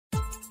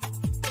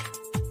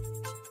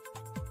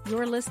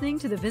You're listening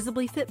to the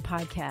Visibly Fit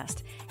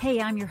podcast. Hey,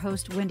 I'm your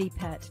host, Wendy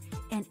Pett,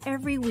 and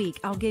every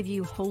week I'll give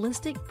you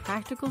holistic,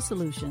 practical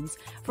solutions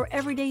for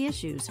everyday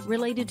issues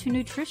related to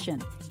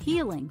nutrition,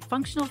 healing,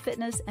 functional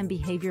fitness, and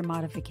behavior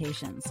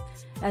modifications.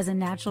 As a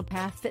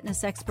naturopath,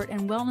 fitness expert,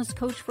 and wellness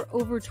coach for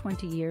over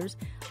 20 years,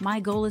 my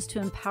goal is to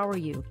empower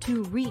you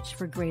to reach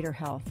for greater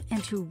health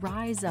and to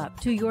rise up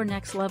to your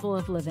next level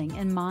of living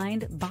in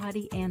mind,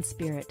 body, and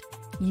spirit.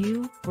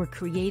 You were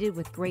created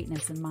with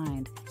greatness in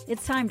mind.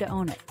 It's time to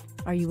own it.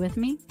 Are you with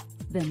me?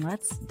 Then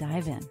let's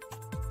dive in.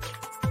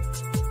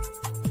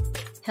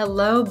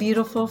 Hello,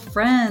 beautiful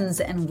friends,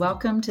 and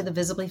welcome to the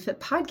Visibly Fit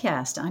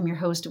podcast. I'm your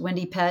host,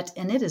 Wendy Pett,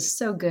 and it is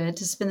so good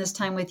to spend this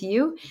time with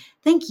you.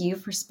 Thank you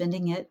for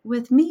spending it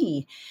with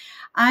me.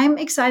 I'm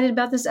excited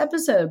about this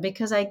episode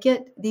because I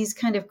get these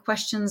kind of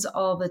questions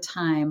all the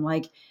time,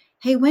 like,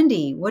 hey,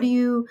 Wendy, what do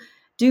you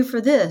do for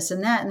this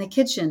and that in the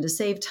kitchen to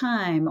save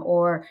time?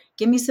 Or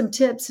give me some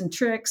tips and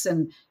tricks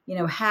and,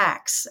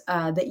 hacks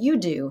that you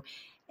do.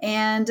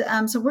 And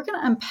so we're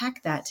going to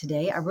unpack that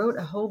today. I wrote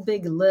a whole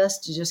big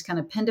list, just kind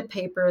of pen to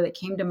paper that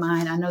came to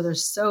mind. I know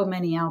there's so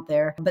many out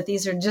there, but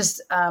these are just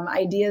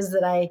ideas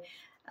that I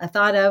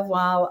thought of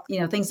while,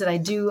 things that I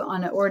do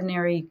on an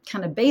ordinary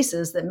kind of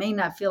basis that may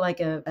not feel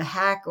like a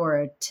hack or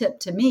a tip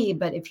to me.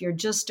 But if you're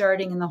just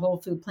starting in the whole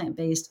food,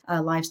 plant-based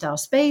lifestyle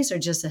space or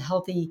just a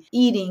healthy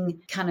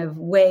eating kind of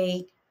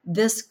way,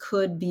 this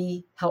could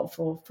be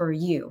helpful for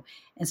you.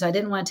 And so I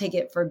didn't want to take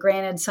it for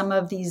granted. Some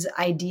of these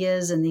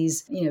ideas and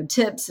these,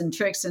 tips and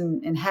tricks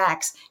and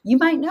hacks you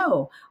might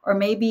know, or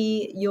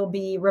maybe you'll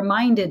be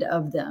reminded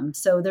of them.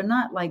 So they're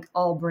not like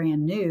all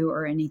brand new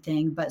or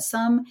anything, but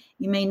some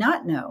you may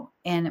not know.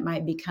 And it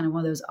might be kind of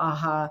one of those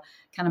aha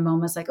kind of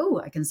moments like, oh,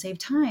 I can save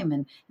time.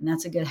 And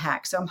that's a good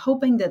hack. So I'm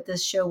hoping that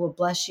this show will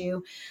bless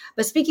you.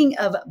 But speaking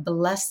of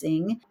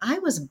blessing, I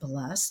was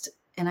blessed.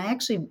 And I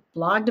actually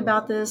blogged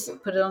about this,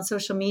 put it on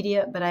social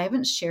media, but I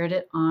haven't shared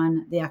it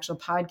on the actual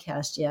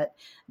podcast yet,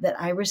 that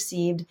I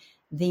received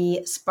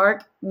the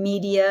Spark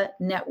Media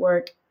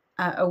Network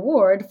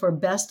Award for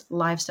Best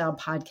Lifestyle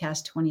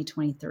Podcast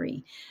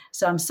 2023.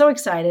 So I'm so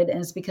excited, and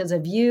it's because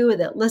of you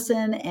that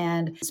listen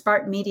and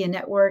Spark Media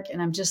Network,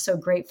 and I'm just so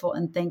grateful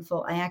and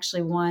thankful. I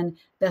actually won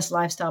Best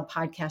Lifestyle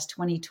Podcast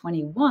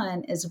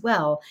 2021 as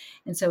well.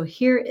 And so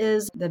here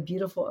is the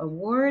beautiful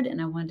award, and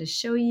I wanted to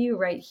show you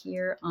right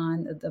here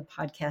on the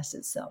podcast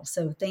itself.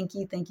 So thank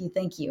you, thank you,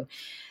 thank you.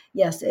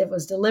 Yes, it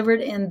was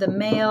delivered in the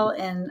mail,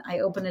 and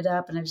I opened it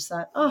up and I just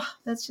thought, oh,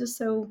 that's just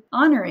so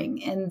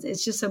honoring, and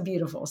it's just so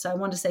beautiful. So I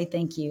want to say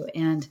thank you,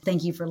 and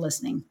thank you for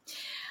listening.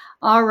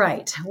 All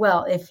right.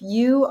 Well, if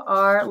you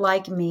are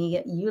like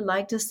me, you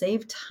like to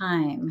save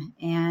time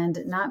and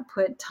not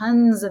put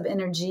tons of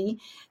energy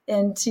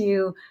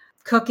into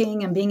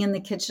cooking and being in the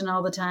kitchen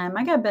all the time.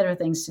 I got better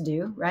things to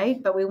do,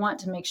 right? But we want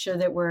to make sure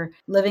that we're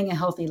living a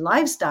healthy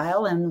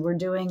lifestyle and we're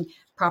doing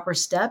proper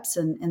steps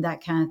and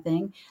that kind of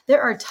thing.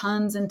 There are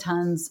tons and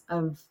tons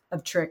of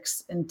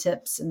tricks and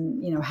tips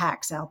and,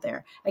 hacks out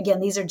there. Again,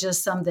 these are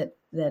just some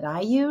that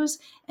I use,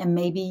 and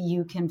maybe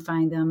you can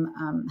find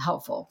them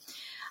helpful.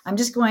 I'm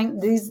just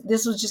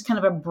this was just kind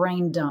of a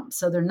brain dump.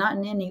 So they're not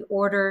in any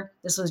order.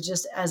 This was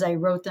just as I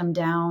wrote them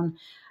down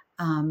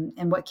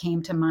and what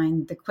came to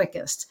mind the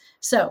quickest.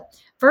 So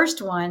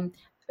first one,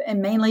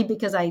 and mainly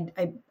because I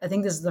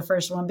think this is the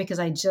first one because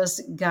I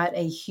just got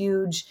a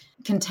huge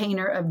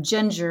container of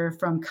ginger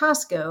from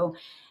Costco.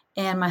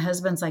 And my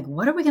husband's like,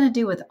 what are we going to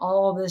do with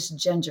all this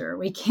ginger?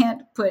 We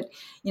can't put,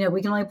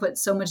 we can only put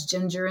so much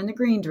ginger in the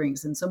green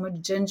drinks and so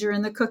much ginger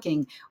in the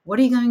cooking. What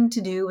are you going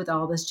to do with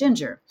all this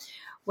ginger?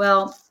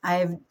 Well,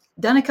 I've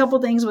done a couple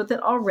things with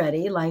it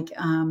already. Like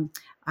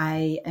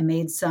I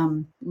made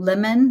some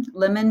lemon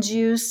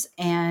juice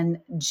and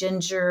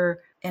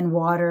ginger and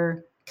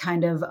water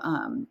kind of,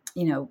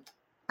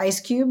 ice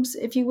cubes,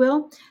 if you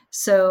will.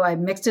 So I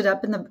mixed it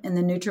up in the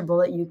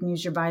NutriBullet. You can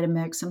use your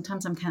Vitamix.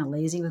 Sometimes I'm kind of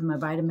lazy with my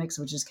Vitamix,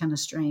 which is kind of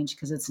strange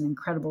because it's an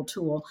incredible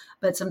tool.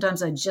 But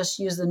sometimes I just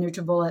use the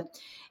NutriBullet.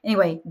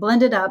 Anyway,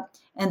 blend it up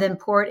and then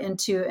pour it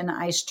into an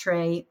ice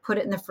tray, put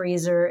it in the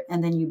freezer,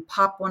 and then you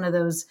pop one of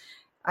those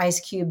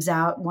ice cubes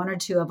out, one or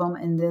two of them,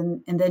 and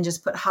then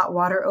just put hot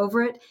water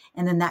over it.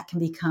 And then that can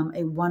become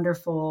a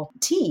wonderful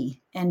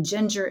tea. And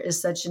ginger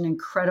is such an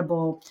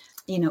incredible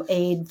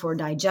aid for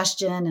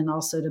digestion and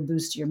also to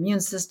boost your immune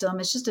system.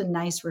 It's just a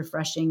nice,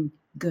 refreshing,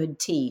 good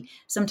tea.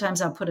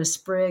 Sometimes I'll put a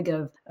sprig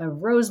of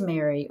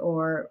rosemary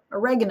or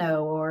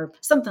oregano or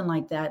something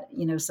like that,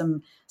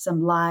 some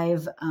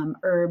live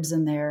herbs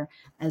in there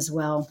as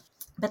well.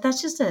 But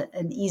that's just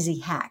an easy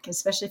hack,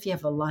 especially if you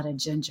have a lot of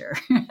ginger.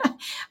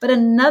 But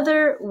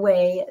another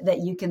way that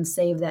you can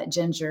save that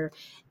ginger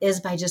is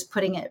by just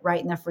putting it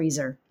right in the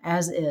freezer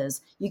as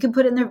is. You can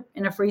put it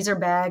in a freezer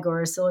bag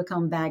or a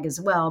silicone bag as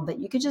well, but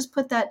you could just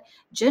put that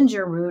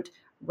ginger root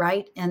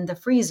right in the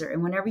freezer.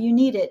 And whenever you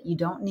need it, you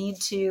don't need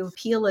to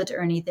peel it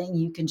or anything.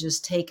 You can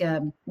just take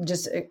a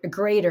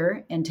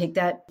grater and take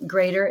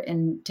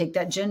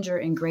that ginger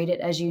and grate it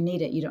as you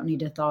need it. You don't need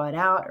to thaw it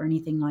out or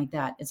anything like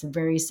that. It's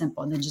very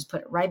simple. And then just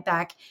put it right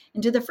back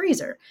into the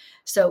freezer.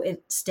 So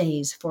it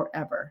stays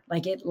forever.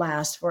 Like it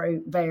lasts for a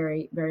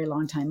very, very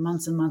long time,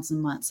 months and months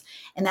and months.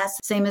 And that's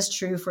the same is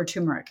true for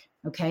turmeric.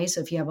 Okay. So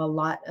if you have a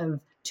lot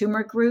of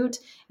turmeric root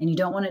and you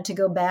don't want it to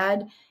go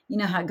bad, you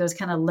know how it goes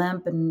kind of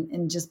limp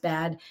and just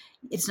bad.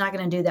 It's not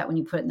going to do that when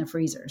you put it in the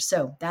freezer.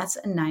 So that's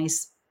a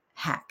nice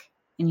hack.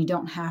 And you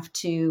don't have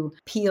to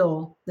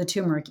peel the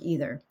turmeric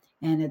either.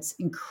 And it's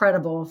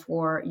incredible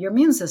for your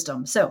immune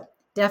system. So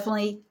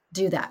definitely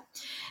do that.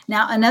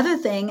 Now, another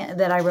thing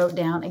that I wrote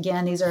down,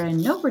 again, these are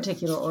in no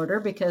particular order,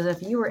 because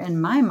if you were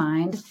in my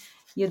mind,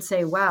 you'd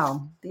say,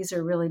 wow, these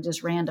are really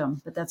just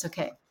random, but that's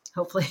okay.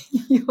 Hopefully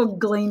you'll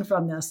glean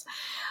from this.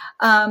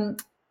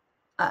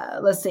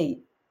 Let's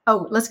see.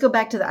 Oh, let's go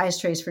back to the ice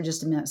trays for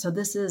just a minute. So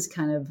this is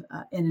kind of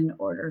in an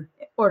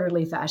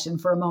orderly fashion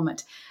for a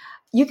moment.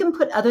 You can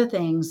put other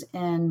things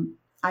in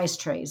ice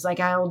trays. Like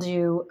I'll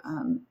do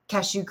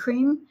cashew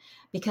cream,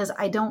 because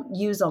I don't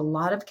use a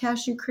lot of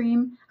cashew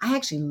cream. I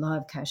actually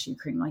love cashew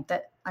cream like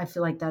that. I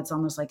feel like that's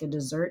almost like a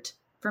dessert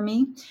for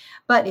me.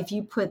 But if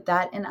you put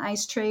that in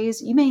ice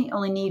trays, you may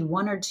only need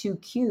 1 or 2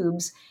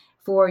 cubes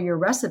for your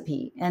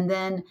recipe. And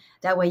then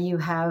that way you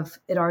have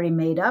it already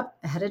made up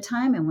ahead of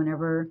time. And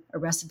whenever a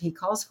recipe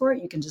calls for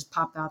it, you can just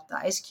pop out the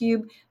ice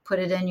cube, put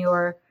it in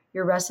your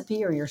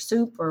recipe or your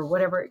soup or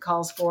whatever it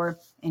calls for,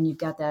 and you've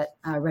got that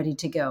ready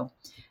to go.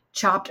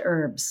 Chopped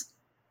herbs,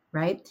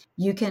 right?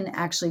 You can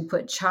actually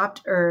put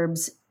chopped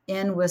herbs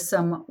in with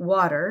some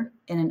water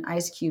in an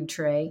ice cube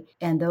tray,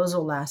 and those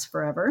will last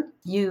forever.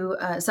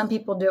 Some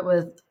people do it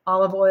with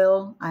olive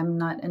oil. I'm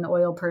not an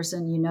oil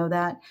person, you know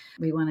that.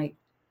 We want to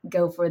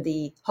go for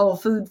the whole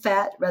food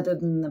fat rather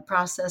than the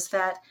processed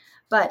fat.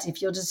 But if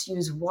you'll just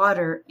use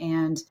water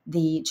and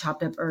the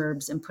chopped up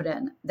herbs and put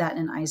that in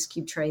an ice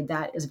cube tray,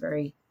 that is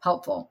very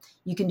helpful.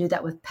 You can do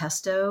that with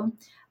pesto,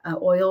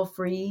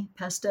 oil-free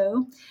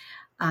pesto.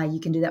 You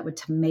can do that with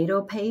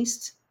tomato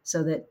paste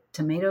so that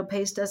tomato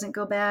paste doesn't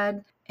go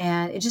bad.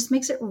 And it just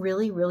makes it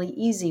really, really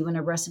easy when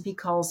a recipe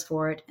calls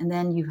for it. And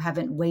then you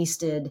haven't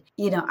wasted,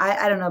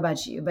 I don't know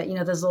about you, but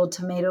those little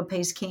tomato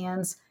paste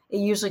cans, it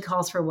usually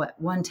calls for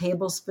 1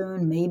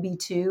 tablespoon, maybe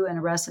 2 in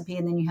a recipe.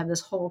 And then you have this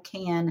whole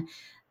can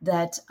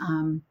that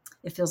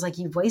it feels like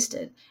you've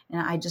wasted.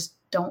 And I just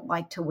don't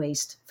like to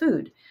waste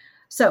food.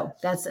 So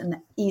that's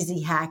an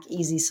easy hack,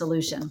 easy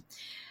solution.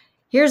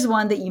 Here's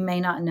one that you may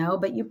not know,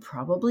 but you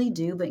probably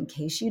do. But in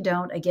case you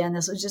don't, again,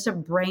 this was just a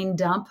brain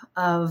dump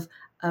of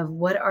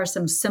what are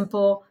some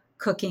simple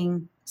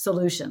cooking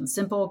solutions,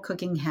 simple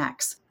cooking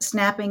hacks.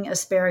 Snapping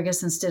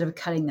asparagus instead of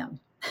cutting them.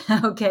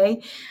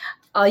 Okay.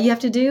 All you have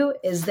to do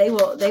is they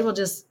will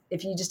just,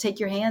 if you just take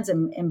your hands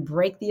and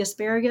break the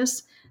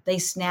asparagus, they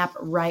snap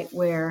right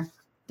where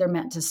they're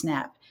meant to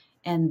snap.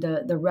 And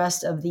the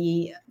rest of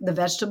the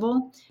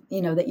vegetable,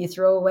 that you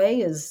throw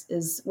away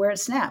is where it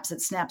snaps.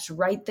 It snaps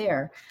right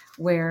there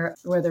where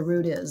the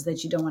root is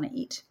that you don't want to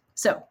eat.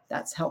 So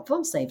that's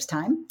helpful, saves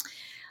time.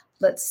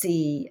 Let's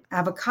see,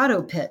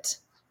 avocado pit.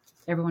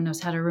 Everyone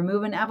knows how to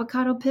remove an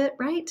avocado pit,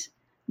 right?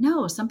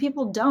 No, some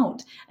people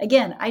don't.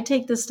 Again, I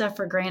take this stuff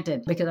for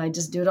granted because I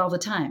just do it all the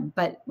time.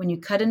 But when you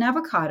cut an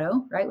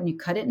avocado, right, when you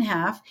cut it in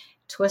half,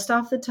 twist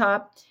off the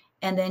top,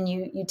 and then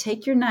you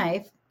take your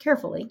knife,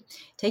 carefully,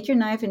 take your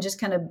knife and just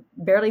kind of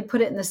barely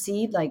put it in the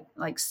seed, like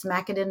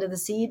smack it into the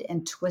seed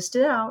and twist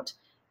it out,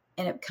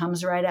 and it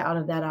comes right out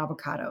of that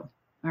avocado.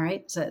 All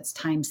right, so it's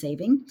time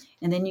saving.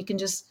 And then you can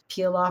just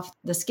peel off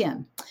the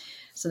skin.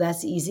 So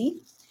that's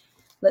easy.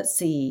 Let's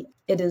see,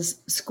 it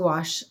is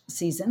squash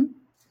season.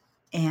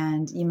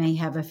 And you may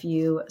have a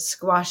few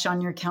squash on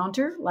your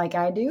counter like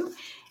I do,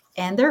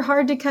 and they're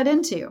hard to cut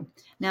into.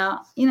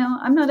 Now,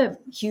 I'm not a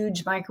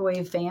huge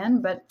microwave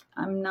fan, but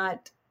I'm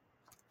not,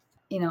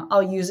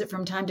 I'll use it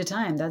from time to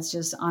time. That's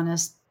just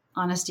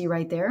honesty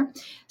right there.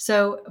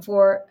 So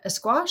for a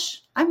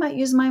squash, I might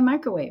use my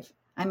microwave.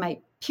 I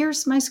might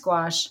pierce my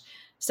squash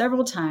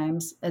several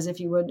times as if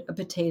you would a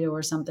potato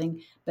or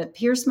something, but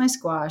pierce my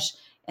squash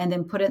and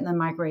then put it in the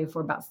microwave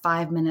for about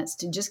 5 minutes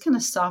to just kind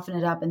of soften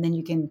it up. And then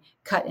you can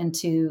cut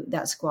into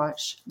that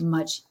squash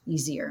much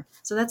easier.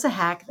 So that's a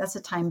hack. That's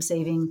a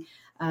time-saving,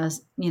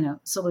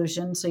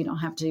 solution. So you don't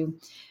have to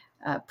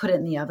put it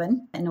in the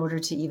oven in order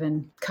to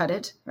even cut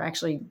it or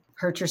actually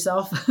hurt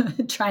yourself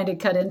trying to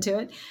cut into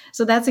it.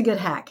 So that's a good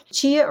hack.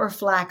 Chia or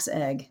flax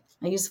egg.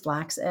 I use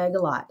flax egg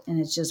a lot. And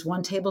it's just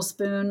 1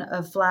 tablespoon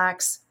of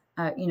flax,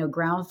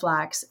 ground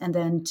flax, and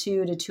then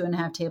 2 to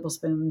 2.5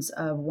 tablespoons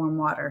of warm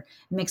water.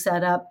 Mix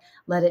that up,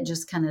 let it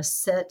just kind of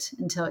sit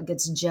until it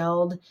gets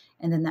gelled,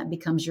 and then that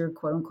becomes your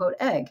quote unquote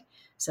egg.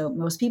 So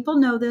most people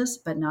know this,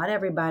 but not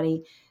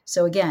everybody.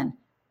 So again,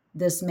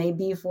 this may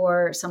be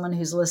for someone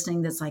who's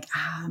listening that's like,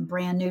 I'm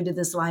brand new to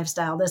this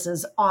lifestyle. This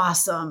is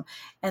awesome.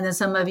 And then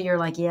some of you are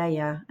like,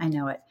 yeah, I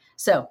know it.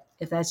 So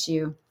if that's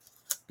you,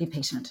 be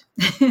patient.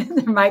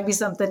 There might be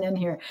something in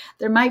here.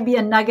 There might be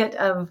a nugget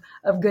of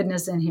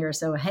goodness in here.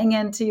 So hang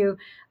into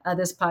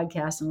this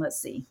podcast and let's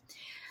see.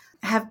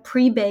 Have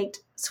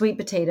pre-baked sweet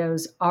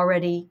potatoes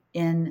already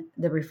in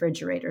the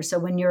refrigerator. So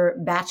when you're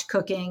batch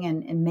cooking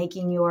and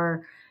making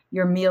your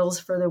meals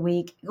for the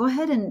week, go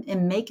ahead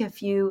and make a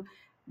few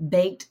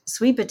baked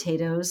sweet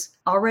potatoes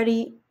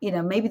already.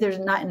 Maybe they're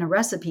not in a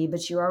recipe,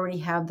 but you already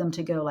have them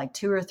to go, like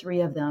 2 or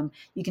 3 of them.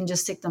 You can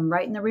just stick them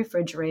right in the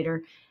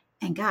refrigerator.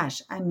 And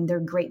gosh, I mean, they're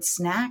great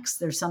snacks.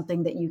 There's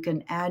something that you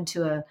can add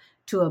to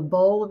a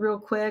bowl real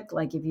quick.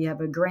 Like if you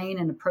have a grain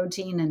and a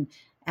protein and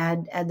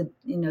add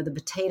the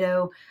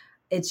potato.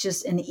 It's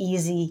just an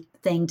easy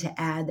thing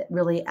to add that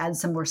really adds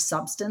some more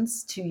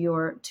substance to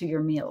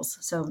your meals.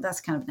 So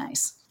that's kind of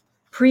nice.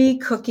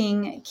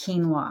 Pre-cooking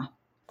quinoa.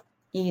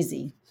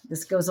 Easy.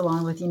 This goes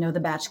along with, the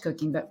batch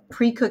cooking, but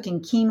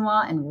pre-cooking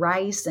quinoa and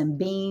rice and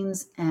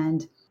beans.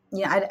 And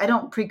I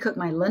don't pre-cook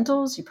my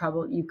lentils. You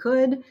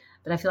could,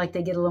 but I feel like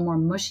they get a little more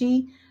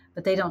mushy,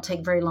 but they don't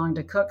take very long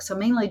to cook. So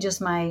mainly just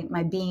my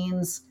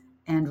beans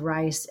and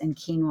rice and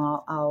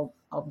quinoa,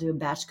 I'll do a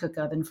batch cook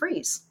of and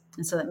freeze.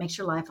 And so that makes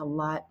your life a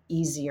lot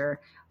easier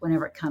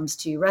whenever it comes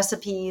to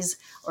recipes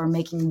or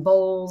making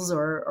bowls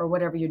or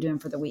whatever you're doing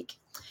for the week.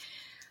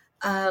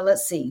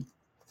 Let's see.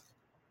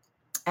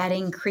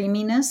 Adding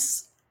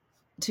creaminess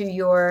to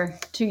your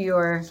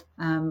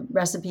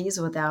recipes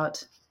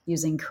without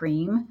using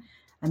cream.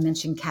 I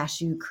mentioned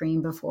cashew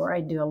cream before.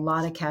 I do a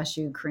lot of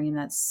cashew cream.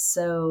 It's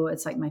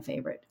like my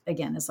favorite.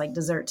 Again, it's like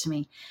dessert to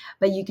me.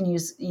 But you can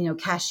use,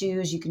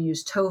 cashews, you can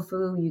use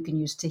tofu, you can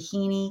use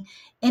tahini,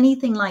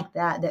 anything like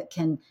that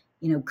can,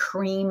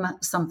 cream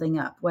something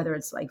up, whether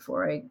it's like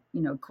for a,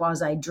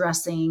 quasi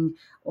dressing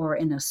or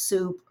in a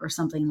soup or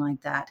something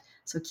like that.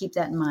 So keep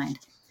that in mind.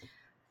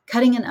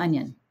 Cutting an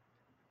onion.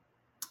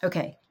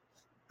 Okay.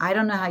 I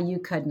don't know how you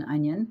cut an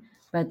onion,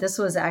 but this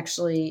was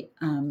actually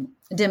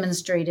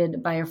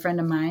demonstrated by a friend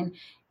of mine.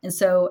 And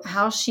so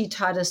how she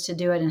taught us to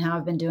do it and how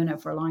I've been doing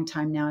it for a long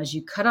time now is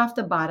you cut off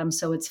the bottom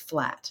so it's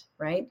flat,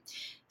 right?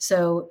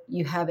 So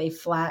you have a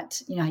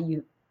flat,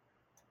 you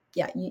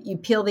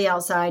peel the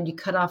outside, you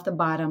cut off the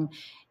bottom,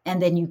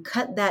 and then you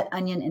cut that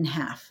onion in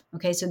half.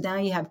 Okay, so now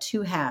you have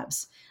 2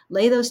 halves.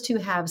 Lay those 2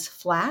 halves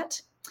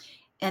flat.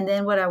 And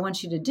then what I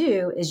want you to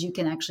do is you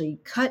can actually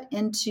cut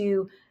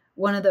into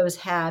one of those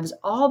halves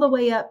all the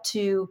way up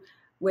to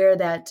where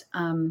that,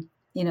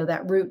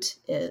 that root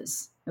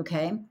is,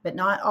 okay? But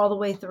not all the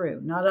way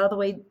through, not all the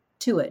way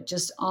to it,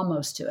 just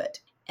almost to it.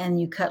 And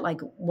you cut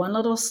like one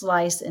little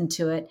slice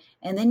into it,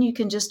 and then you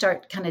can just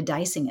start kind of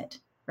dicing it,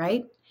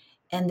 right?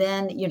 And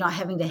then you're not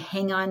having to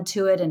hang on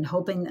to it and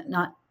hoping that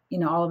not,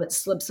 all of it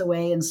slips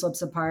away and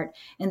slips apart.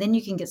 And then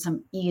you can get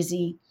some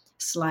easy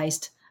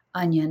sliced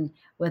onion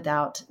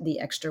without the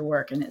extra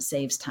work, and it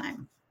saves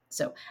time.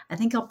 So I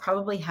think I'll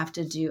probably have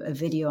to do a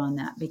video on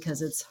that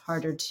because it's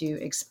harder to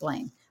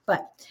explain,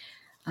 but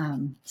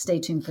stay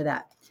tuned for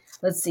that.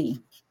 Let's see.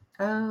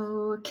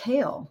 Oh,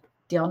 kale.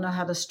 Do y'all know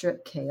how to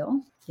strip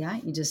kale? Yeah,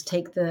 you just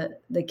take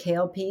the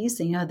kale piece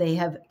and they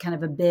have kind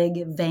of a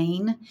big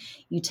vein.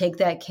 You take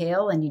that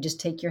kale and you just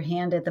take your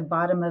hand at the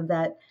bottom of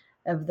that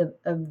of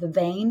the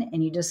vein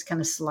and you just kind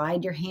of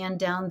slide your hand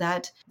down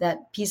that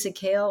piece of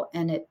kale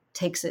and it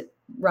takes it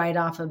right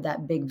off of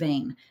that big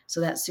vein. So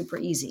that's super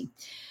easy.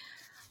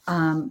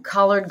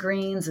 Collard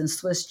greens and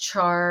Swiss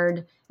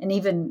chard and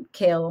even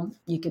kale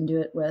you can do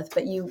it with,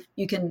 but you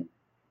can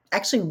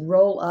actually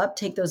roll up,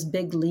 take those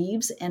big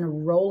leaves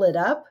and roll it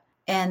up,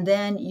 and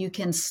then you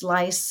can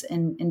slice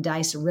and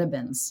dice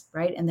ribbons,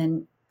 right? And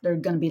then they're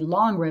going to be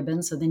long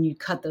ribbons, so then you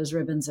cut those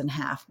ribbons in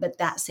half, but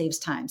that saves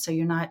time. So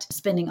you're not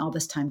spending all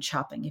this time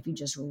chopping. If you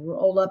just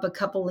roll up a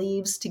couple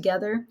leaves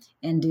together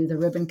and do the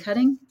ribbon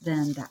cutting,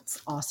 then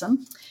that's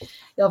awesome.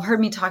 You'll have heard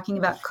me talking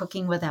about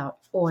cooking without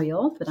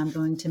oil, but I'm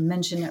going to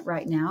mention it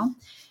right now.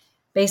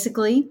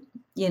 Basically,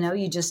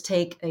 you just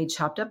take a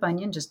chopped up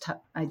onion.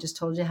 I just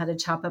told you how to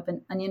chop up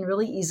an onion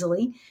really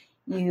easily.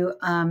 You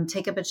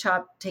take a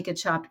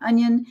chopped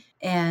onion,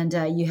 and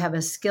you have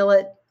a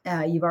skillet.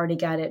 You've already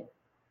got it,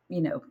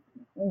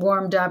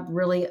 warmed up,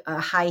 really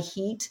high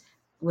heat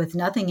with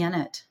nothing in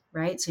it,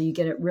 right? So you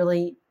get it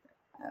really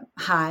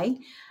high.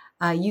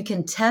 You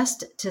can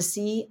test to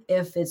see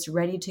if it's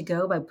ready to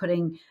go by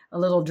putting a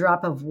little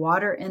drop of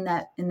water in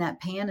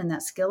that pan, in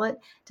that skillet,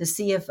 to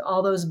see if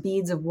all those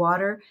beads of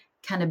water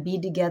kind of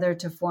bead together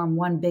to form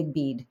one big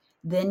bead.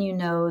 Then you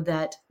know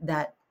that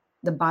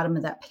the bottom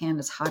of that pan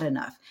is hot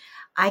enough.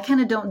 I kind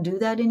of don't do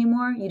that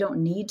anymore. You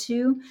don't need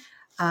to.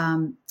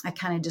 I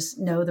kind of just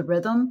know the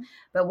rhythm.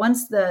 But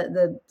once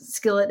the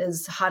skillet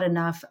is hot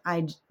enough,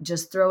 I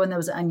just throw in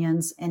those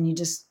onions and you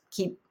just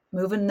keep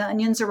moving the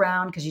onions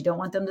around because you don't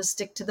want them to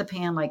stick to the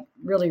pan, like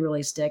really,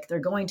 really stick. They're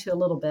going to a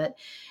little bit.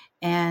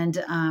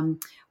 And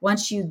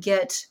once you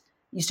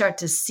start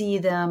to see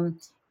them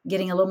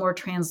getting a little more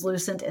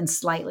translucent and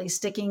slightly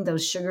sticking,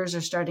 those sugars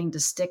are starting to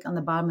stick on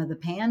the bottom of the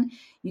pan.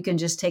 You can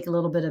just take a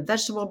little bit of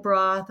vegetable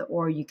broth,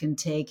 or you can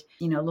take,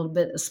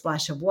 a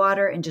splash of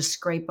water and just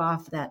scrape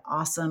off that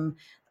awesome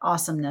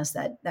awesomeness,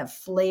 that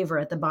flavor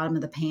at the bottom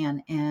of the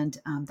pan. And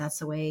that's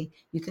the way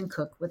you can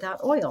cook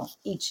without oil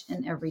each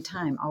and every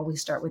time.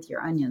 Always start with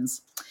your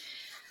onions.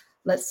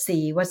 Let's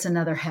see, what's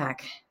another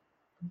hack?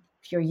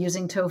 If you're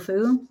using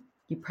tofu,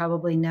 you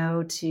probably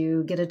know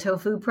to get a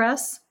tofu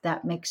press.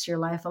 That makes your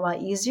life a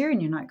lot easier,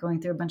 and you're not going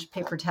through a bunch of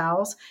paper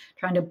towels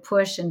trying to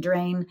push and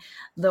drain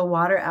the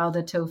water out of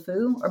the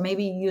tofu. Or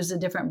maybe you use a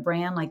different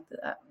brand, like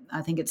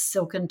I think it's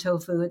Silken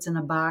Tofu. It's in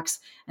a box,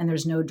 and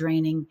there's no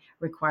draining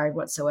required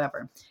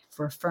whatsoever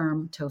for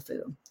firm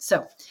tofu.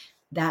 So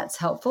that's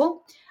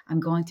helpful. I'm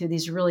going through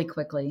these really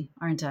quickly,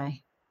 aren't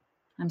I?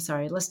 I'm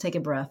sorry. Let's take a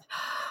breath.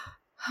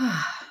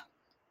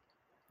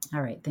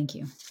 All right. Thank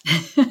you.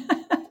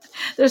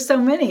 There's so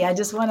many. I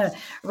just want to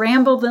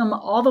ramble them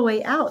all the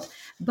way out.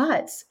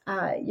 But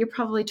you're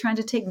probably trying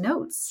to take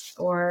notes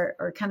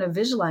or kind of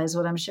visualize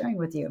what I'm sharing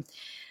with you.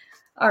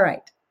 All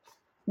right.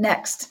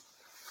 Next.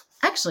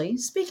 Actually,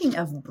 speaking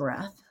of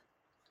breath,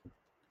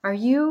 are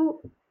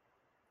you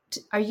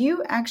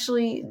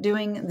actually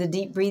doing the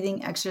deep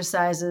breathing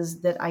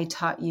exercises that I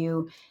taught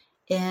you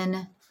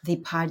in the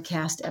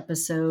podcast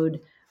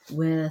episode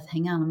with,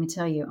 hang on, let me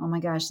tell you. Oh my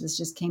gosh, this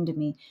just came to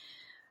me.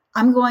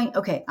 I'm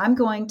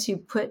going to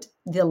put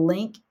the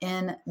link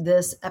in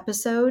this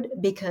episode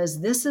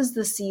because this is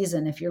the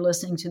season. If you're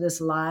listening to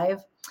this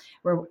live,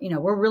 we're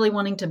really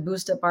wanting to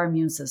boost up our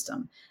immune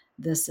system.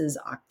 This is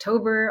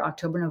October,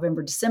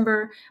 November,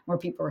 December. More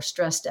people are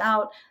stressed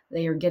out.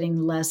 They are getting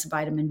less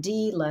vitamin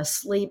D, less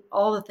sleep,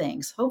 all the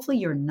things. Hopefully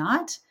you're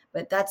not,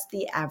 but that's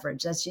the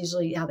average. That's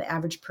usually how the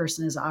average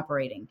person is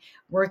operating.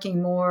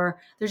 Working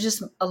more. There's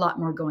just a lot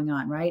more going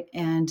on, right?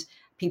 And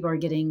people are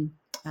getting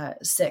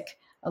sick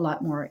a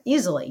lot more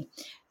easily.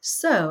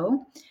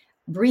 So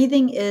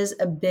breathing is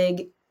a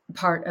big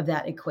part of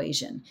that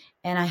equation.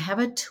 And I have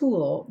a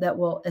tool that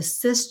will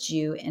assist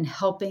you in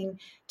helping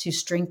to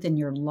strengthen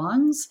your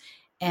lungs.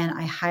 And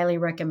I highly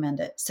recommend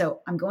it.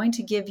 So I'm going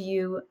to give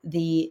you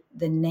the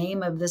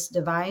name of this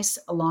device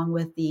along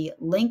with the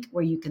link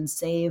where you can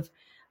save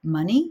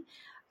money.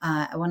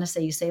 I want to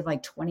say you save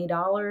like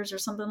 $20 or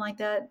something like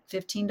that,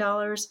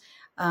 $15,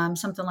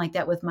 something like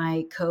that with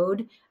my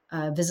code.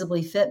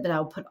 Visibly Fit, but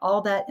I'll put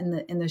all that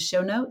in the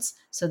show notes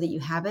so that you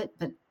have it.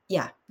 But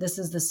yeah, this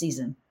is the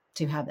season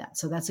to have that.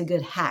 So that's a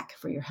good hack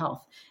for your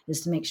health,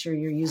 is to make sure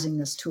you're using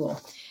this tool.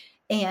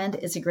 And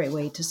it's a great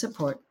way to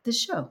support the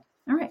show.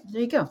 All right,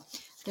 there you go.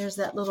 There's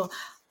that little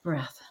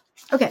breath.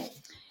 Okay,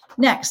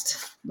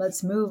 next,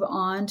 let's move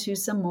on to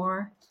some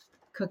more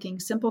cooking,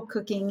 simple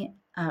cooking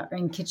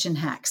and kitchen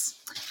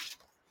hacks.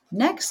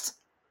 Next,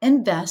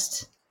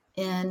 invest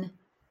in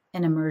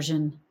an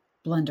immersion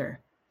blender.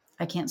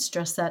 I can't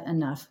stress that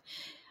enough.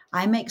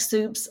 I make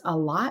soups a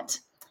lot.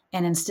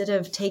 And instead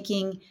of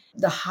taking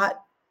the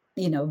hot,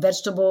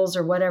 vegetables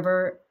or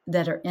whatever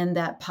that are in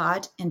that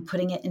pot and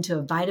putting it into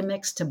a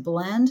Vitamix to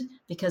blend,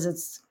 because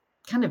it's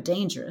kind of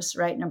dangerous,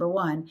 right? Number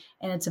one,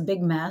 and it's a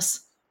big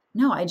mess.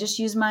 No, I just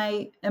use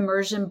my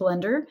immersion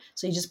blender.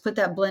 So you just put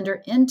that blender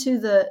into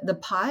the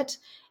pot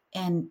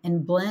and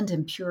blend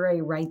and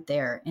puree right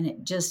there. And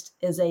it just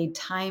is a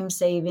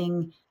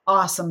time-saving,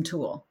 awesome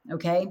tool.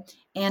 Okay.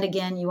 And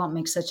again, you won't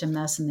make such a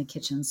mess in the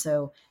kitchen.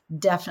 So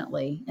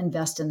definitely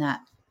invest in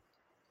that.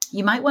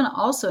 You might want to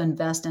also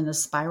invest in a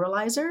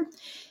spiralizer.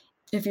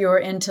 If you're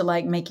into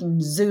like making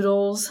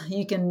zoodles,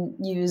 you can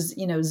use,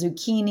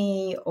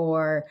 zucchini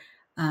or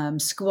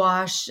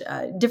squash,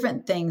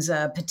 different things,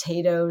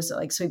 potatoes,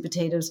 like sweet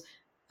potatoes.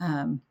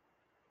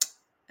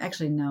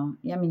 Actually, no.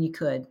 I mean, you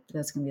could. But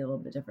that's going to be a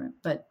little bit different.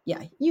 But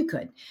yeah, you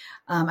could.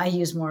 I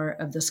use more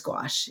of the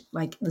squash,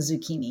 like the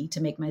zucchini,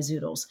 to make my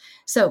zoodles.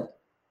 So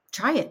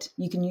try it.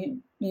 You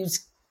can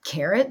use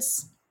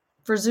carrots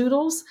for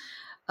zoodles.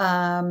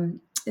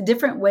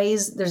 Different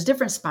ways. There's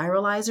different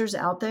spiralizers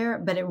out there,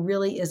 but it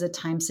really is a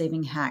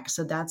time-saving hack.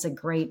 So that's a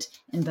great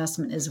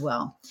investment as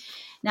well.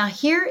 Now,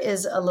 here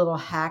is a little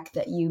hack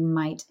that you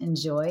might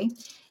enjoy.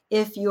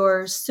 If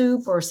your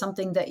soup or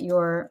something that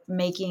you're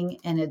making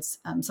and it's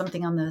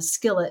something on the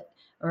skillet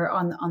or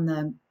on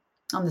the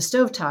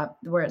stovetop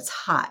where it's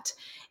hot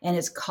and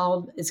it's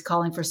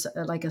calling for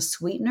like a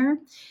sweetener,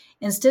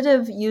 instead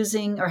of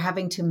using or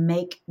having to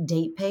make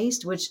date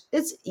paste, which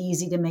it's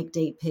easy to make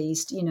date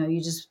paste,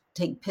 you just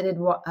take pitted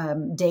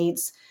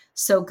dates,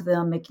 soak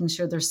them, making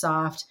sure they're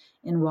soft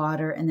in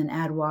water, and then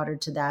add water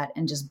to that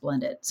and just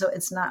blend it. So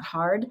it's not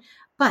hard.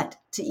 But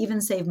to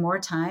even save more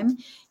time,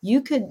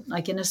 you could,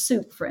 like in a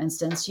soup, for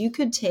instance, you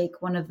could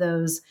take one of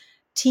those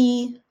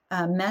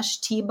mesh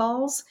tea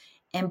balls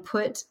and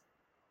put,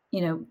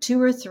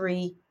 2 or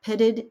 3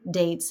 pitted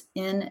dates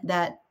in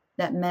that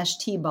mesh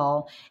tea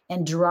ball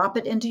and drop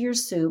it into your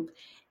soup.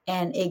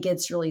 And it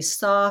gets really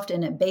soft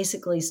and it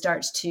basically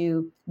starts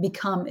to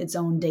become its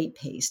own date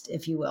paste,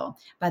 if you will,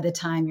 by the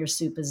time your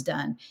soup is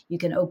done. You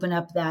can open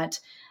up that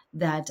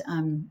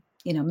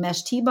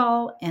mesh tea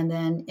ball and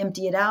then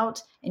empty it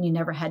out, and you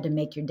never had to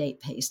make your date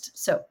paste.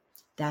 So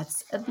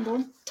that's a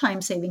little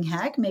time-saving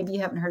hack. Maybe you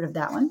haven't heard of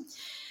that one.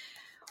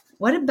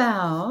 What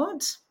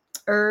about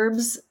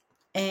herbs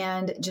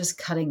and just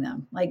cutting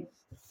them? Like,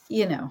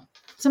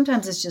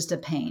 sometimes it's just a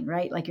pain,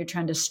 right? Like you're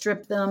trying to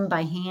strip them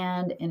by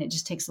hand and it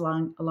just takes a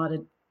lot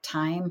of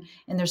time,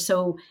 and they're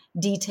so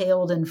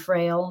detailed and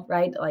frail,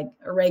 right? Like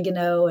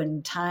oregano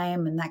and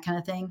thyme and that kind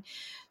of thing.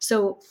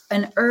 So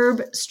an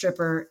herb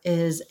stripper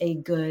is a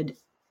good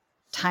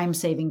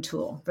time-saving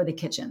tool for the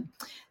kitchen.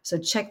 So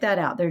check that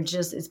out.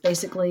 It's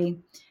basically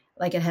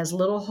like it has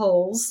little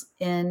holes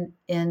in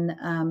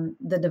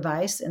the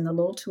device, in the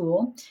little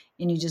tool,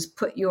 and you just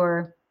put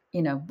your,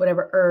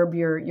 whatever herb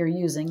you're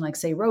using, like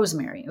say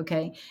rosemary,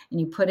 okay, and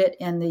you put it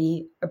in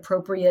the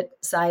appropriate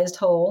sized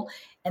hole,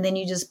 and then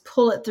you just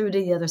pull it through to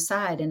the other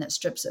side, and it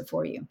strips it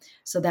for you.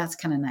 So that's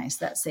kind of nice.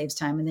 That saves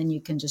time, and then you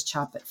can just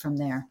chop it from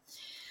there.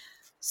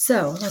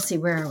 So let's see,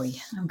 where are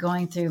we? I'm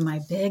going through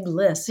my big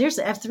list.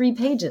 Seriously, I have 3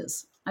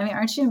 pages. I mean,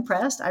 aren't you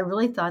impressed? I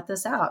really thought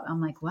this out.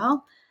 I'm like,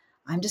 well,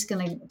 I'm just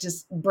going to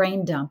just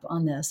brain dump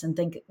on this and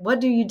think,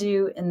 what do you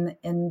do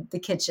in the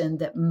kitchen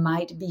that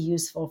might be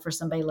useful for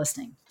somebody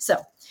listening? So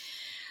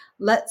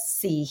let's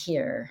see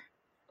here.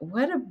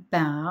 What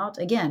about,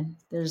 again,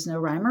 there's no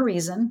rhyme or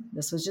reason.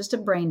 This was just a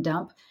brain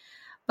dump.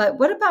 But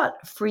what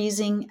about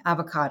freezing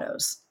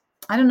avocados?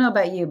 I don't know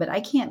about you, but I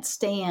can't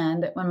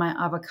stand when my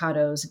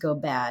avocados go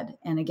bad.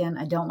 And again,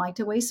 I don't like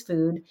to waste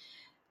food.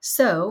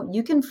 So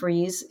you can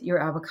freeze your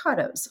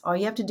avocados. All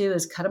you have to do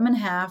is cut them in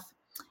half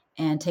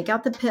and take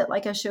out the pit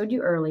like I showed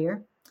you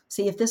earlier.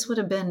 See, if this would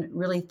have been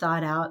really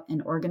thought out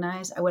and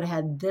organized, I would have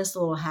had this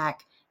little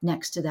hack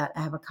next to that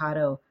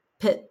avocado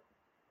pit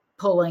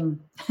pulling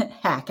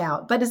hack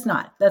out, but it's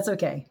not. That's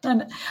okay.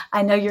 And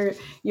I know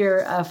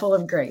you're full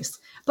of grace,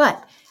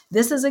 but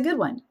this is a good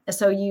one.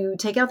 So you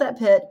take out that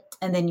pit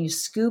and then you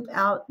scoop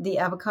out the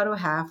avocado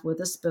half with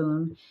a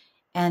spoon,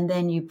 and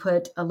then you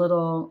put a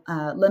little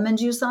lemon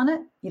juice on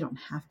it. You don't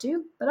have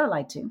to, but I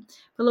like to.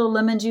 Put a little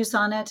lemon juice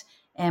on it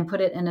and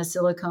put it in a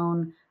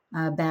silicone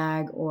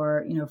bag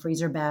or,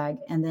 freezer bag,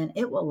 and then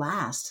it will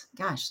last,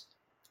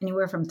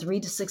 anywhere from 3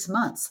 to 6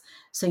 months.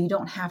 So you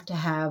don't have to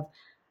have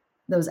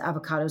those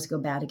avocados go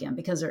bad again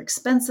because they're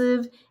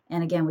expensive.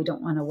 And again, we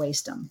don't want to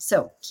waste them.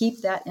 So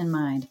keep that in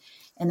mind.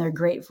 And they're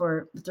great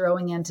for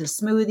throwing into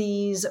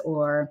smoothies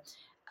or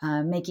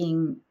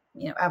making,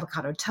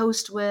 avocado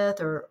toast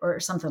with or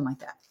something like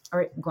that.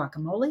 Or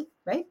guacamole,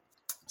 right?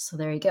 So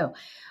there you go.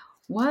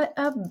 What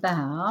about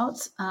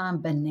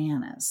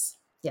bananas?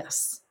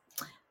 Yes.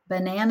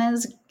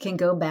 Bananas can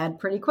go bad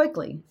pretty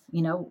quickly.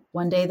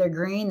 One day they're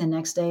green, the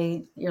next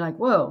day you're like,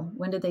 whoa,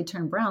 when did they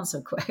turn brown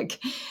so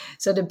quick?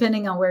 So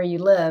depending on where you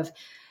live,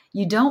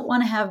 you don't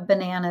want to have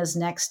bananas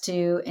next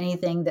to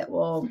anything that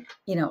will,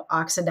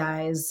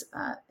 oxidize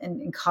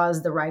and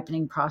cause the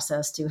ripening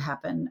process to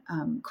happen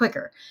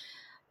quicker.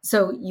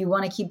 So you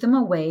want to keep them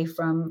away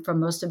from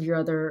most of your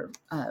other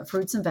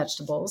fruits and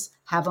vegetables,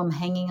 have them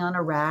hanging on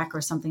a rack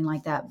or something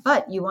like that.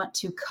 But you want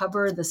to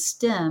cover the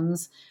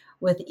stems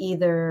with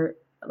either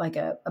like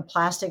a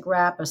plastic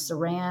wrap, a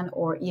saran,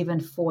 or even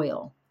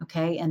foil.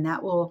 Okay. And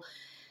that will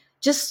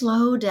just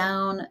slow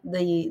down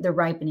the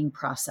ripening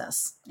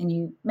process. And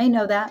you may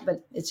know that,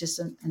 but it's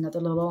just another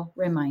little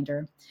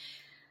reminder.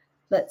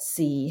 Let's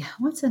see.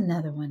 What's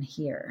another one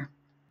here?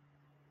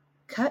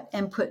 Cut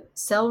and put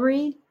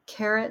celery,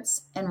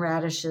 carrots, and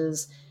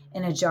radishes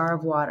in a jar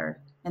of water,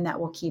 and that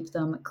will keep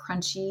them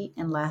crunchy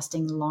and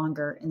lasting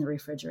longer in the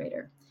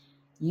refrigerator.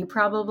 You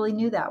probably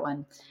knew that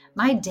one.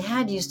 My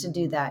dad used to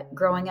do that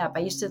growing up.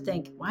 I used to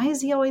think, why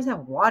does he always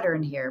have water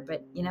in here?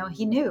 But,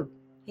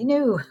 he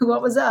knew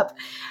what was up.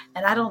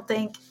 And I don't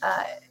think,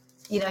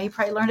 he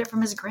probably learned it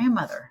from his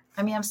grandmother.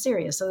 I mean, I'm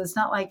serious. So it's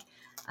not like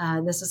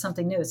this is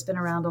something new. It's been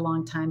around a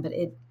long time, but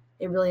it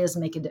really does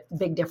make a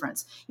big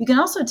difference. You can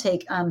also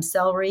take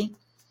celery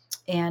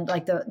and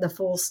like the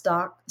full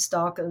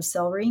stalk of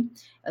celery,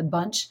 a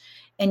bunch,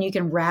 and you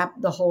can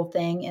wrap the whole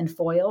thing in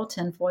foil,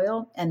 tin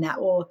foil, and that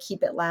will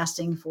keep it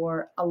lasting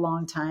for a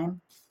long time,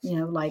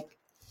 like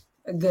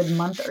a good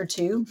month or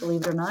 2,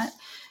 believe it or not.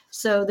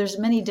 So there's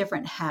many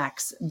different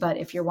hacks, but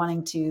if you're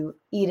wanting to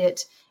eat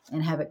it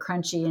and have it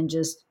crunchy and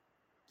just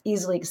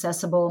easily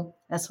accessible,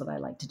 that's what I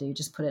like to do.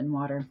 Just put it in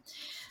water.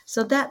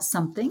 So that's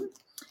something.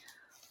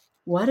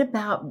 What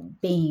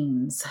about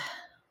beans?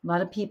 A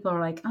lot of people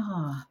are like,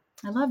 oh,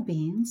 I love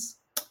beans,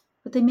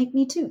 but they make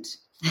me toot.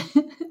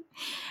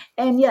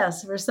 And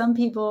yes, for some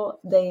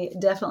people, they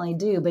definitely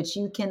do, but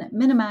you can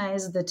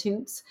minimize the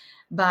toots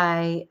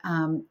by,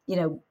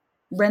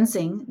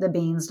 rinsing the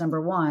beans, number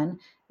one,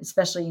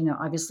 especially,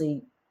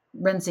 obviously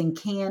rinsing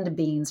canned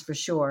beans for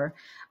sure,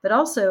 but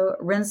also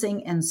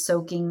rinsing and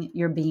soaking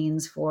your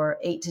beans for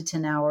 8 to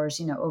 10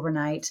 hours,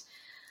 overnight.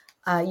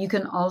 You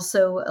can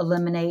also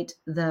eliminate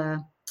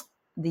the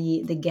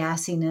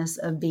gassiness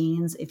of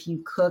beans if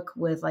you cook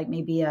with like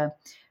maybe a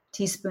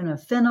teaspoon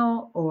of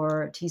fennel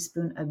or a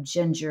teaspoon of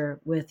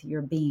ginger with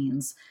your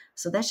beans.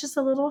 So that's just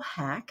a little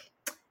hack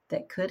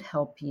that could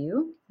help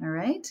you. All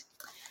right.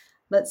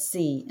 Let's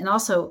see. And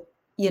also,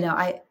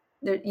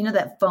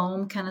 that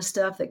foam kind of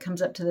stuff that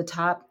comes up to the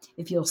top,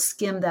 if you'll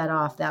skim that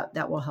off,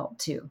 that will help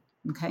too.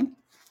 Okay.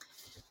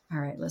 All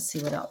right. Let's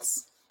see what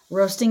else.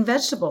 Roasting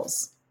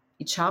vegetables.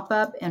 You chop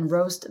up and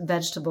roast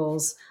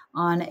vegetables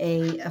on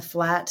a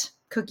flat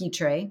cookie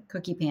tray,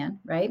 cookie pan,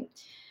 right?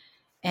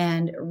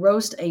 And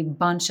roast a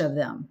bunch of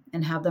them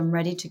and have them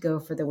ready to go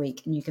for the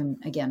week. And you can,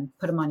 again,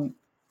 put them on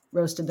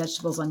roasted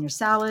vegetables on your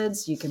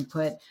salads. You can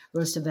put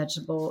roasted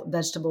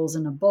vegetables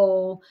in a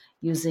bowl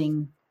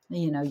using,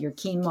 your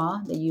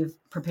quinoa that you've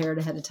prepared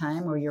ahead of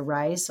time, or your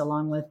rice,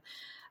 along with,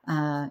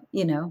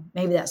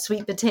 maybe that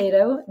sweet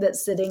potato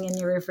that's sitting in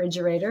your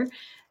refrigerator.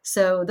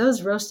 So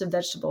those roasted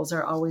vegetables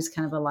are always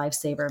kind of a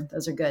lifesaver.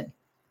 Those are good.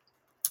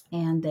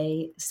 And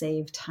they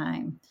save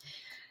time.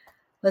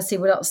 Let's see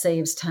what else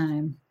saves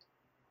time.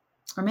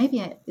 Or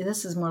maybe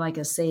this is more like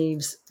a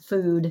saves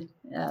food,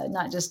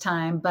 not just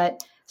time,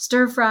 but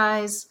stir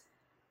fries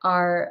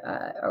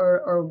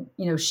are,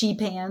 she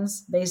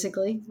pans,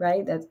 basically,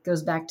 right? That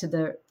goes back to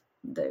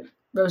the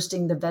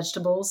roasting the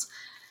vegetables.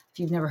 If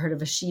you've never heard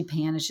of a she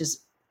pan, it's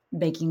just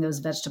baking those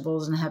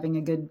vegetables and having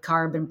a good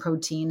carb and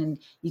protein. And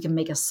you can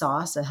make a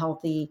sauce, a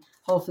healthy,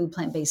 whole food,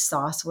 plant-based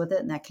sauce with it.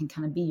 And that can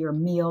kind of be your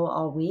meal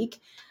all week.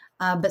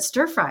 But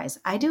stir fries,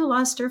 I do a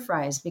lot of stir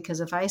fries, because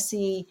if I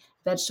see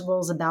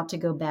vegetables about to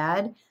go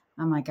bad,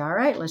 I'm like, all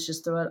right, let's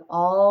just throw it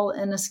all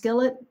in a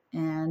skillet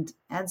and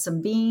add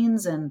some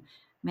beans, and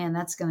man,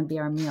 that's going to be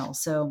our meal.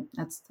 So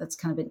that's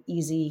kind of an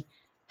easy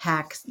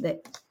hack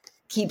that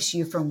keeps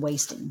you from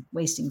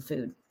wasting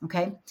food.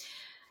 Okay.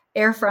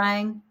 Air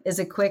frying is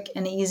a quick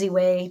and easy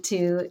way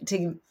to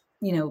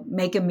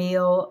make a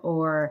meal,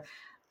 or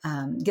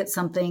get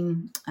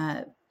something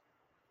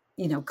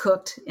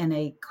cooked in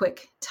a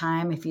quick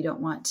time if you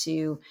don't want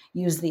to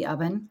use the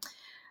oven.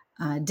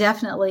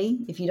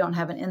 Definitely, if you don't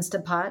have an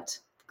Instapot,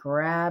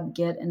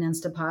 get an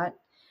Instapot.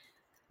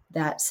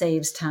 That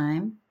saves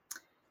time.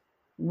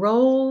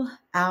 Roll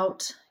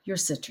out your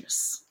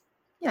citrus.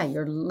 Yeah,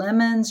 your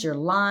lemons, your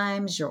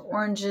limes, your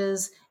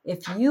oranges.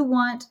 If you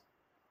want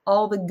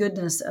all the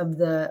goodness of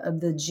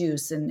the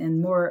juice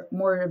and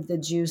more of the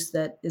juice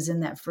that is in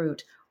that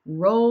fruit,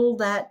 roll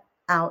that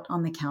out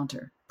on the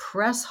counter.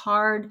 Press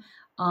hard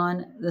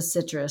on the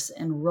citrus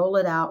and roll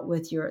it out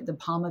with the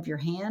palm of your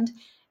hand,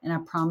 and I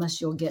promise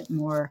you'll get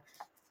more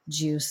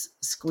juice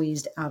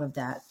squeezed out of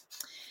that.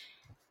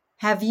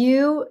 Have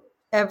you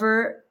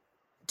ever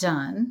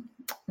done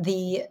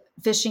the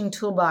fishing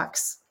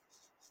toolbox,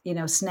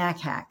 snack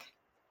hack?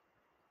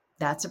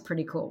 That's a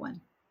pretty cool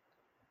one.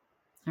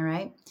 All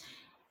right.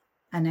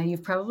 I know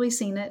you've probably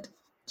seen it.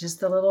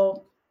 Just the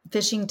little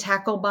fishing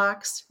tackle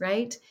box,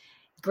 right?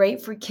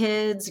 Great for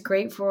kids,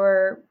 great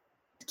for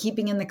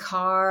keeping in the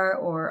car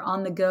or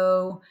on the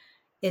go.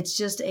 It's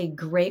just a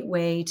great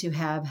way to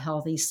have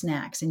healthy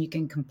snacks, and you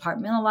can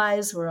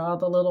compartmentalize where all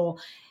the little,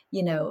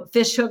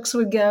 fish hooks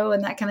would go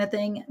and that kind of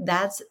thing.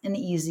 That's an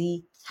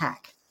easy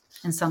hack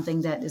and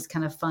something that is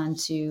kind of fun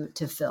to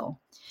fill.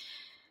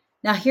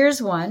 Now,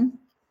 here's one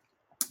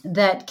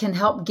that can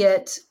help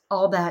get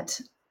all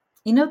that,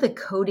 the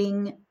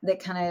coating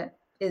that kind of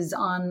is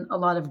on a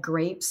lot of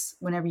grapes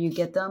whenever you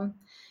get them.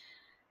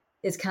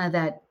 It's kind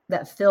of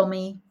that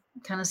filmy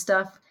kind of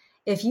stuff.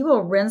 If you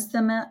will rinse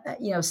them,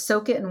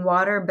 soak it in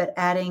water, but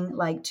adding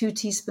like 2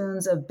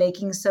 teaspoons of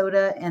baking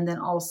soda and then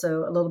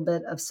also a little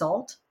bit of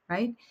salt,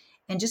 right?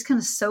 And just kind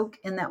of soak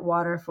in that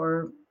water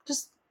for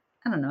just,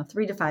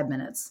 3 to 5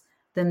 minutes.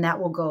 Then that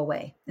will go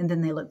away. And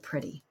then they look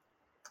pretty.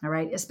 All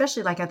right.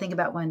 Especially like I think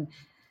about when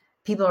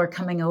people are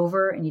coming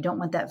over and you don't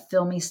want that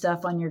filmy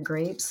stuff on your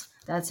grapes.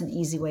 That's an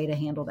easy way to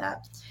handle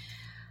that.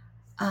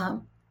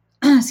 A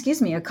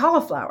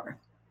cauliflower.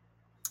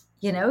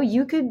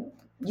 You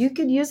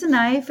could use a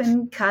knife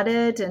and cut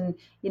it and,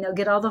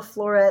 get all the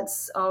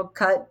florets all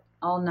cut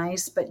all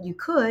nice, but you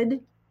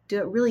could do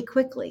it really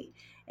quickly.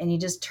 And you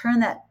just turn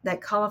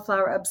that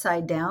cauliflower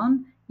upside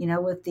down,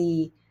 with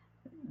the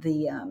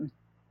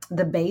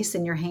base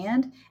in your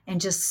hand,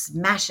 and just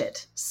smash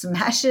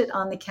it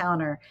on the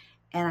counter.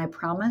 And I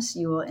promise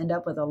you will end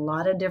up with a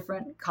lot of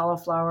different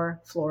cauliflower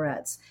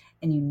florets,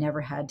 and you never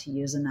had to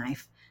use a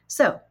knife.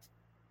 So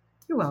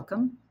you're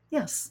welcome.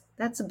 Yes,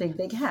 that's a big,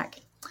 big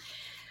hack.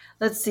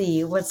 Let's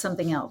see, what's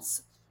something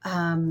else?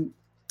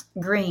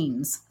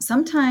 Greens.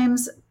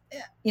 Sometimes,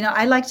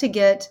 I like to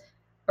get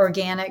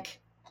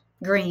organic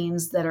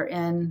greens that are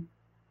in,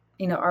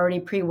 already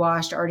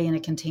pre-washed, already in a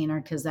container,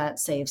 because that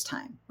saves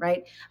time,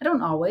 right? I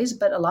don't always,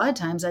 but a lot of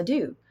times I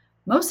do.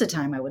 Most of the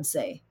time I would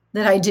say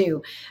that I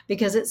do,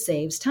 because it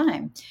saves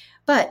time.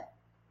 But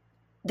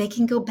they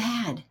can go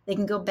bad. They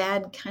can go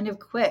bad kind of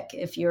quick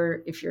if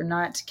you're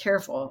not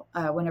careful.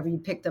 Whenever you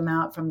pick them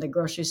out from the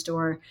grocery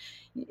store,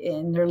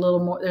 and there's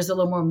a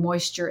little more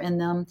moisture in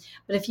them.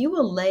 But if you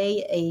will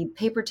lay a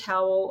paper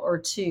towel or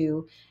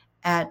two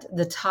at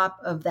the top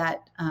of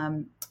that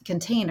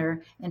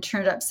container and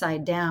turn it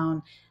upside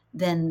down,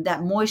 then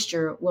that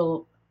moisture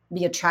will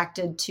be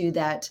attracted to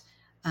that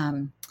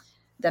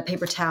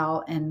paper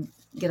towel and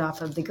get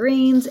off of the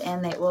greens,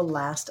 and they will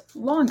last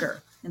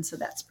longer. And so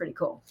that's pretty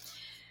cool.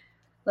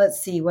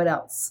 Let's see, what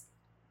else?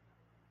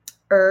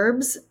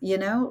 Herbs,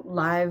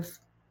 live,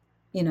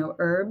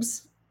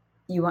 herbs.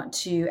 You want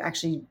to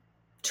actually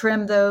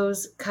trim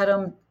those, cut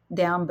them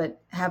down,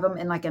 but have them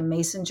in like a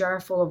mason jar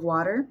full of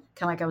water,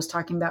 kind of like I was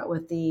talking about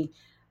with the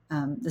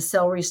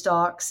celery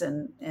stalks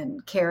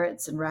and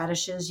carrots and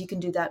radishes. You can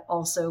do that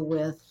also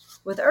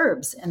with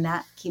herbs, and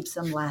that keeps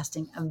them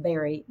lasting a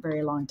very,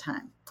 very long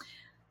time.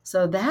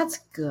 So that's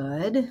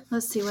good.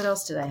 Let's see, what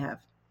else did I have?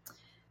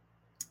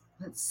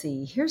 Let's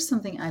see. Here's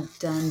something I've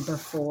done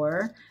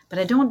before, but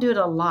I don't do it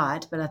a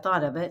lot, but I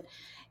thought of it.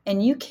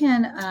 And you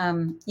can,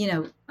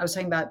 I was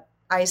talking about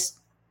ice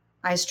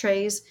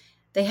trays.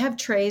 They have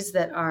trays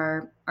that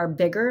are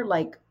bigger,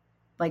 like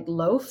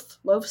loaf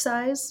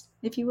size,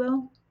 if you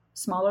will,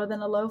 smaller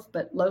than a loaf,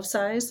 but loaf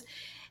size.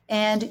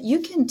 And you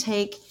can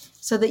take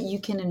so that you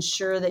can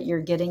ensure that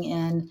you're getting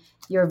in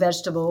your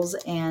vegetables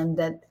and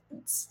that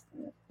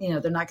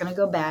they're not going to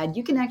go bad.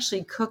 You can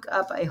actually cook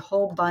up a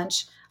whole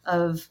bunch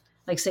of,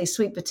 like, say,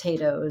 sweet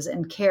potatoes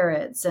and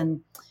carrots,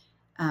 and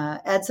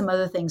add some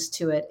other things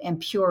to it and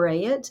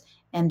puree it,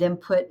 and then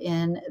put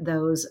in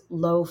those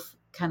loaf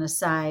kind of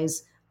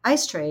size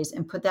ice trays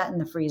and put that in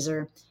the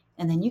freezer.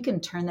 And then you can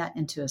turn that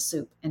into a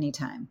soup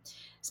anytime,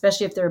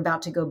 especially if they're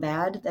about to go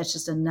bad. That's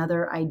just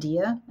another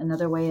idea,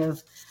 another way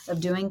of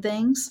doing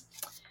things.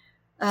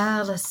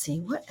 Let's see,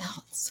 what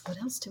else? What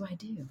else do I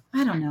do?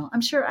 I don't know.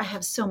 I'm sure I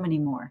have so many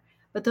more,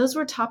 but those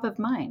were top of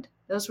mind.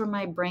 Those were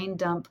my brain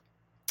dump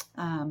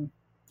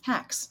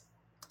hacks.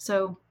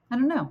 So I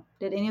don't know.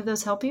 Did any of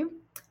those help you?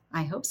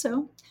 I hope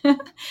so.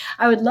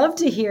 I would love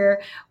to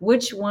hear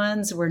which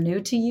ones were new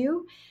to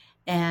you,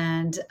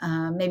 and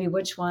maybe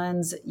which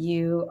ones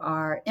you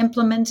are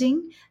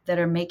implementing that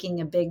are making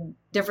a big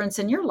difference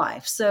in your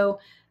life. So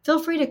feel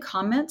free to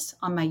comment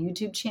on my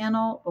YouTube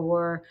channel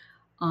or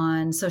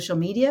on social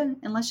media,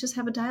 and let's just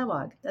have a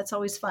dialogue. That's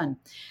always fun.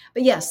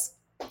 But yes,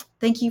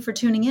 thank you for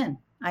tuning in.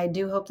 I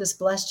do hope this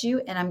blessed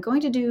you, and I'm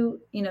going to do,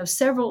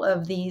 several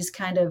of these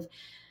kind of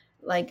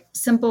like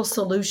simple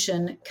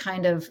solution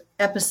kind of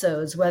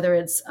episodes, whether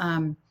it's,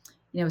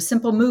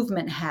 simple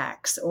movement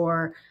hacks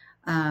or,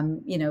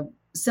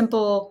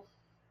 simple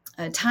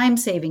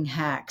time-saving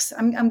hacks.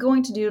 I'm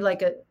going to do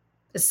like a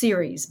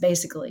series,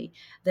 basically,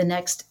 the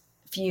next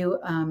few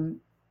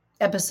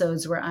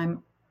episodes where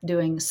I'm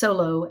doing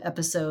solo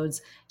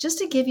episodes, just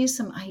to give you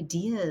some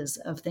ideas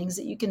of things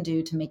that you can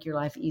do to make your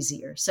life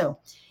easier. So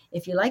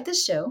if you like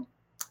this show,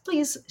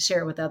 please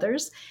share it with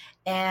others,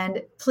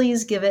 and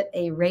please give it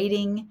a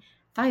rating,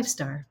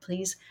 5-star,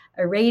 please,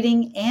 a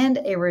rating and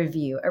a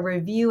review. A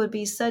review would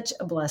be such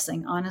a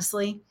blessing,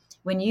 honestly.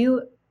 When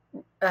you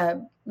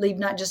leave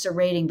not just a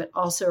rating, but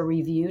also a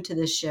review to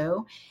this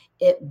show,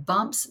 it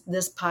bumps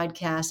this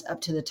podcast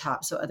up to the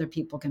top so other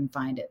people can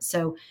find it.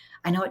 So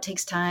I know it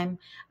takes time.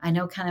 I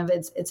know kind of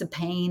it's a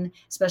pain,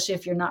 especially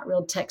if you're not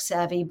real tech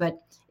savvy,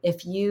 but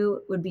if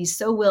you would be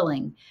so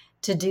willing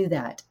to do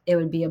that, it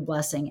would be a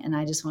blessing. And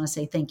I just want to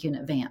say thank you in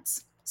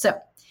advance.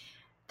 So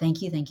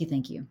thank you, thank you,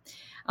 thank you.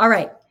 All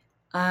right.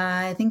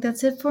 I think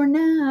that's it for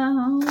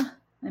now.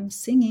 I'm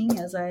singing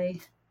as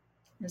I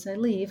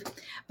leave.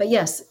 But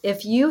yes,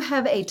 if you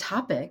have a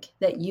topic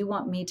that you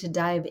want me to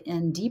dive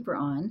in deeper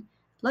on,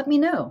 let me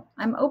know.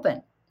 I'm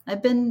open.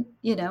 I've been,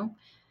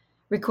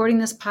 recording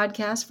this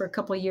podcast for a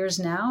couple of years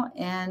now.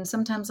 And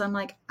sometimes I'm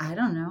like, I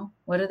don't know.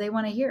 What do they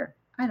want to hear?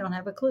 I don't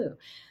have a clue.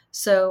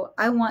 So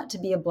I want to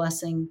be a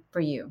blessing for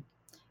you.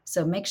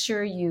 So make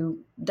sure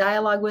you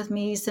dialogue with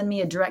me, send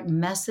me a direct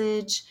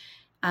message.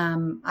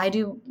 I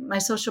do my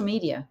social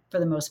media for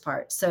the most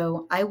part.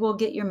 So I will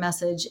get your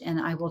message and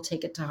I will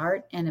take it to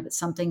heart. And if it's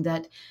something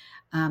that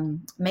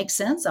makes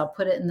sense, I'll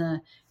put it in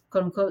the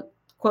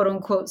quote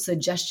unquote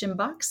suggestion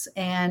box,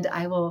 and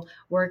I will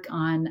work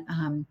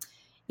on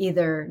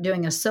either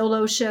doing a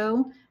solo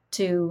show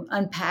to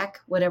unpack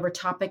whatever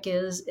topic it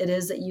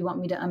is that you want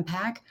me to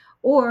unpack,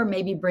 or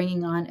maybe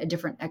bringing on a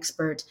different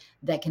expert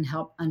that can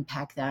help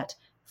unpack that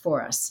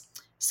for us.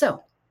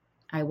 So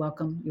I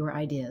welcome your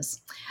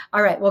ideas.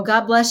 All right. Well,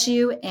 God bless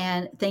you.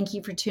 And thank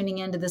you for tuning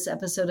in to this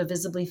episode of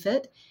Visibly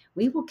Fit.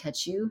 We will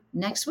catch you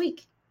next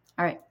week.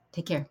 All right.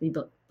 Take care. Be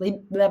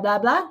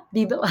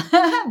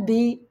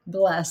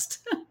blessed.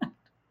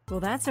 Well,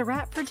 that's a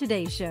wrap for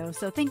today's show.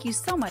 So thank you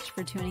so much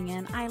for tuning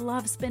in. I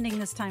love spending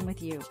this time with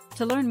you.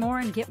 To learn more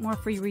and get more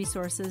free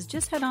resources,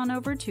 just head on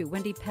over to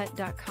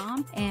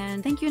wendypet.com.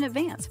 And thank you in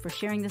advance for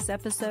sharing this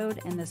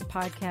episode and this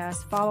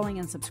podcast, following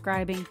and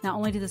subscribing, not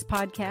only to this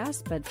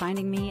podcast, but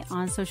finding me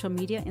on social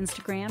media,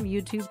 Instagram,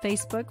 YouTube,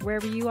 Facebook,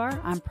 wherever you are,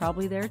 I'm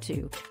probably there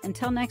too.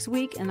 Until next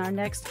week and our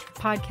next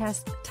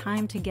podcast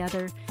time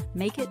together,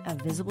 make it a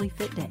visibly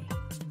fit day.